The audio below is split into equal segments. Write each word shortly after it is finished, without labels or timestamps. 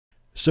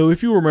So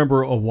if you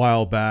remember a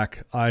while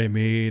back, I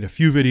made a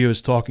few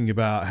videos talking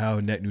about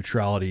how net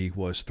neutrality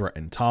was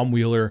threatened. Tom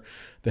Wheeler,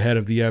 the head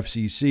of the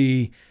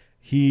FCC,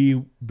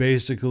 he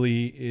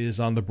basically is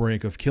on the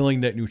brink of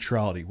killing net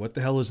neutrality. What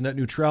the hell is net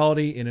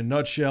neutrality? In a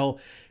nutshell,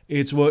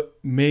 it's what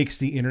makes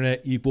the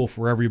internet equal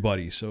for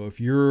everybody. So if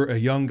you're a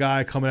young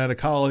guy coming out of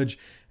college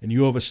and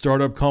you have a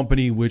startup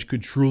company which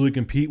could truly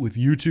compete with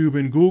YouTube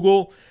and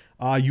Google,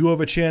 you have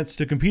a chance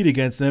to compete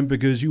against them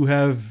because you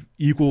have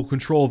equal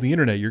control of the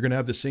internet. You're going to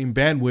have the same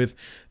bandwidth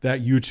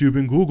that YouTube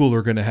and Google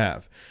are going to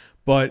have.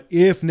 But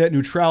if net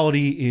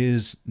neutrality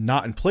is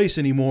not in place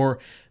anymore,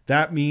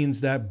 that means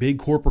that big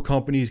corporate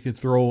companies can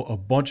throw a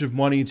bunch of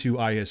money to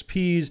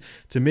ISPs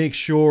to make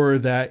sure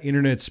that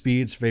internet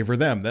speeds favor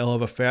them. They'll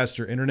have a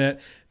faster internet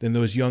than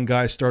those young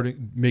guys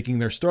starting making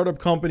their startup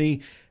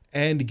company.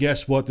 And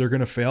guess what? They're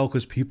going to fail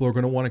because people are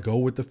going to want to go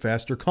with the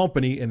faster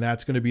company. And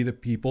that's going to be the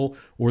people,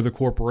 or the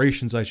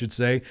corporations, I should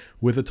say,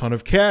 with a ton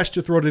of cash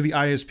to throw to the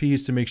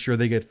ISPs to make sure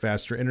they get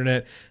faster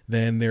internet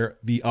than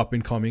the up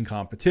and coming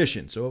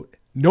competition. So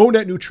no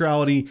net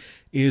neutrality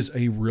is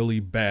a really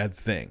bad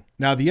thing.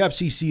 Now, the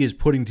FCC is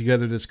putting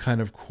together this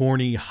kind of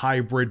corny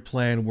hybrid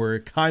plan where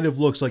it kind of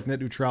looks like net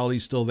neutrality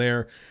is still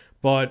there,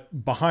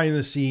 but behind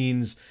the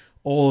scenes,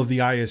 all of the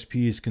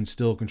ISPs can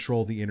still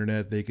control the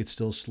internet. They could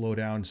still slow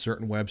down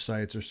certain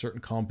websites or certain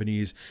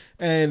companies.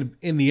 And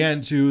in the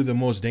end, too, the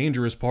most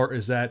dangerous part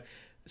is that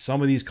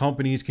some of these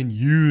companies can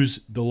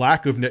use the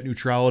lack of net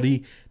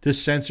neutrality to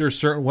censor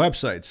certain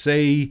websites.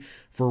 Say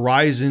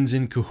Verizon's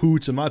in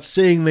cahoots. I'm not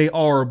saying they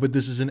are, but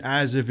this is an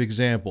as-if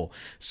example.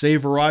 Say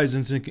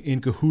Verizon's in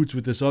cahoots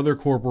with this other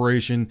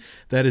corporation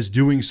that is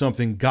doing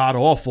something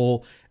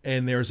god-awful,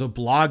 and there's a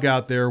blog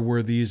out there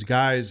where these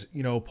guys,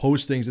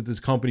 post things that this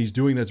company's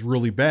doing that's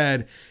really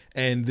bad,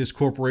 and this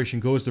corporation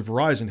goes to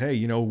Verizon,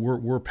 hey,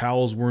 we're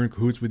pals, we're in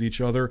cahoots with each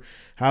other.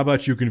 How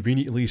about you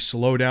conveniently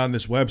slow down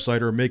this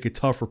website or make it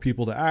tough for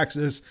people to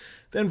access?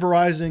 Then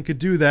Verizon could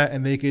do that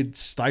and they could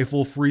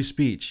stifle free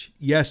speech.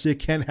 Yes, it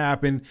can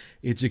happen.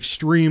 It's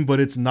extreme,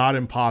 but it's not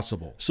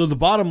impossible. So the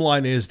bottom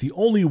line is the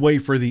only way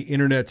for the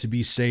internet to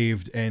be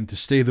saved and to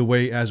stay the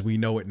way as we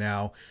know it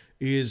now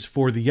is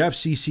for the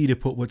FCC to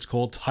put what's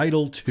called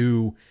Title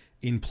II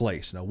in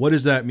place. Now, what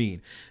does that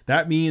mean?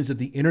 That means that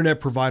the internet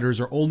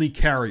providers are only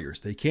carriers.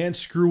 They can't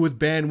screw with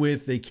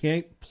bandwidth. They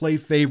can't play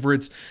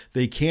favorites.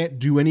 They can't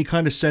do any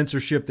kind of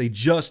censorship.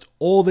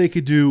 All they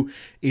could do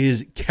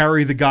is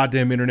carry the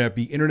goddamn internet,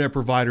 be internet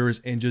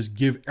providers, and just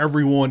give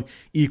everyone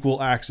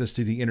equal access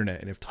to the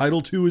internet. And if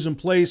Title II is in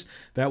place,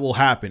 that will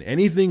happen.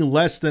 Anything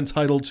less than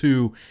Title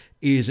II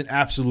is an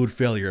absolute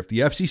failure. If the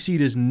FCC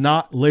does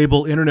not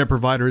label internet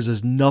providers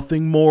as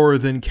nothing more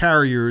than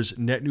carriers,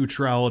 net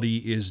neutrality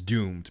is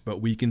doomed.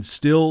 But we can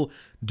still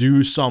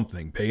do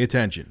something. Pay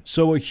attention.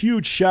 So a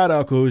huge shout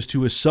out goes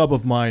to a sub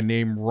of mine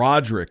named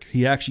Roderick.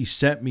 He actually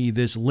sent me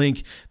this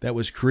link that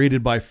was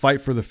created by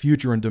Fight for the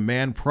Future and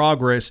Demand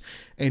Progress.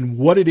 And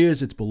what it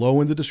is, it's below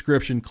in the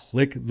description.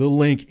 Click the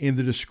link in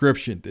the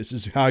description. This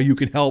is how you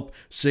can help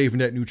save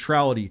net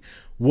neutrality.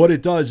 What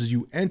it does is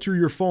you enter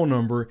your phone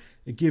number.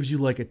 It gives you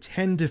like a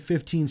 10 to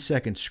 15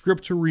 second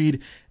script to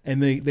read,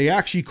 and they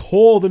actually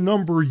call the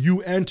number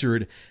you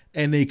entered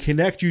and they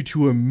connect you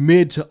to a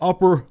mid to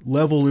upper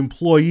level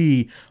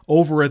employee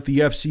over at the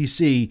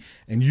FCC,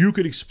 and you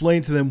could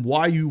explain to them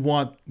why you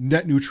want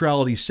net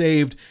neutrality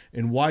saved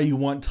and why you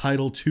want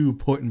Title II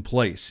put in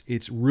place.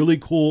 It's really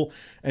cool.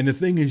 And the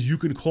thing is, you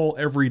can call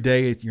every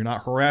day. You're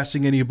not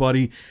harassing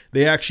anybody.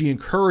 They actually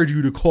encourage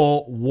you to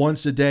call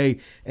once a day,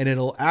 and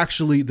it'll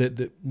actually,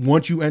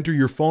 once you enter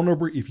your phone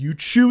number, if you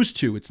choose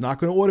to, it's not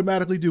going to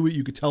automatically do it.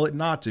 You could tell it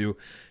not to.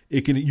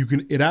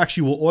 It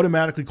actually will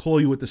automatically call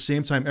you at the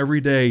same time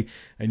every day,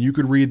 and you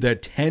could read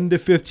that 10 to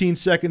 15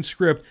 second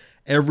script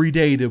every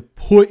day to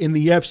put in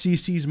the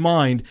FCC's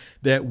mind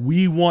that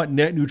we want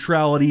net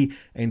neutrality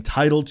and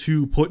Title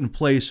II put in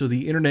place so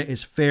the internet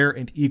is fair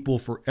and equal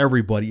for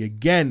everybody.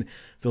 Again,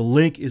 the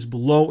link is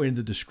below in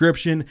the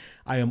description.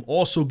 I am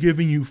also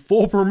giving you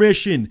full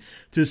permission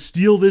to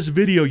steal this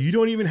video. You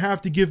don't even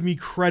have to give me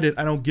credit.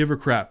 I don't give a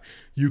crap.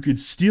 You could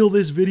steal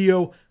this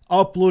video,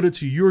 upload it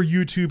to your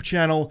YouTube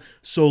channel,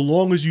 so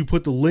long as you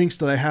put the links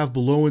that I have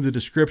below in the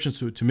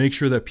description to make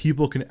sure that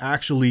people can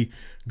actually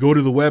go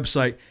to the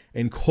website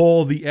and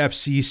call the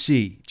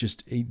FCC.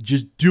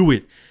 Just do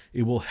it.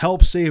 It will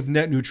help save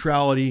net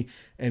neutrality,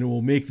 and it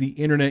will make the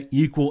internet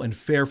equal and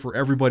fair for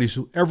everybody,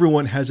 so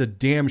everyone has a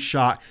damn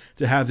shot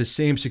to have the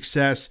same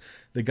success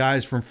the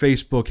guys from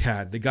Facebook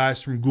had, the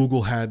guys from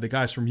Google had, the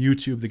guys from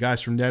YouTube, the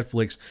guys from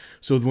Netflix.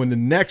 So when the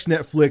next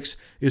Netflix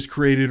is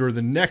created or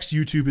the next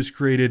YouTube is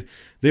created,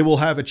 they will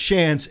have a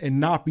chance and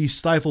not be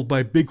stifled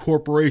by big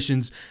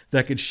corporations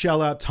that could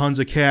shell out tons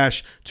of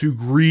cash to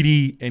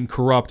greedy and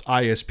corrupt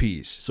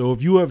ISPs. So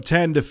if you have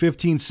 10 to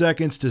 15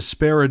 seconds to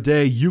spare a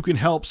day, you can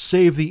help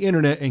save the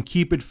internet and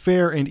keep it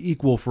fair and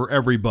equal for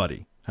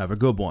everybody. Have a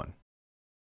good one.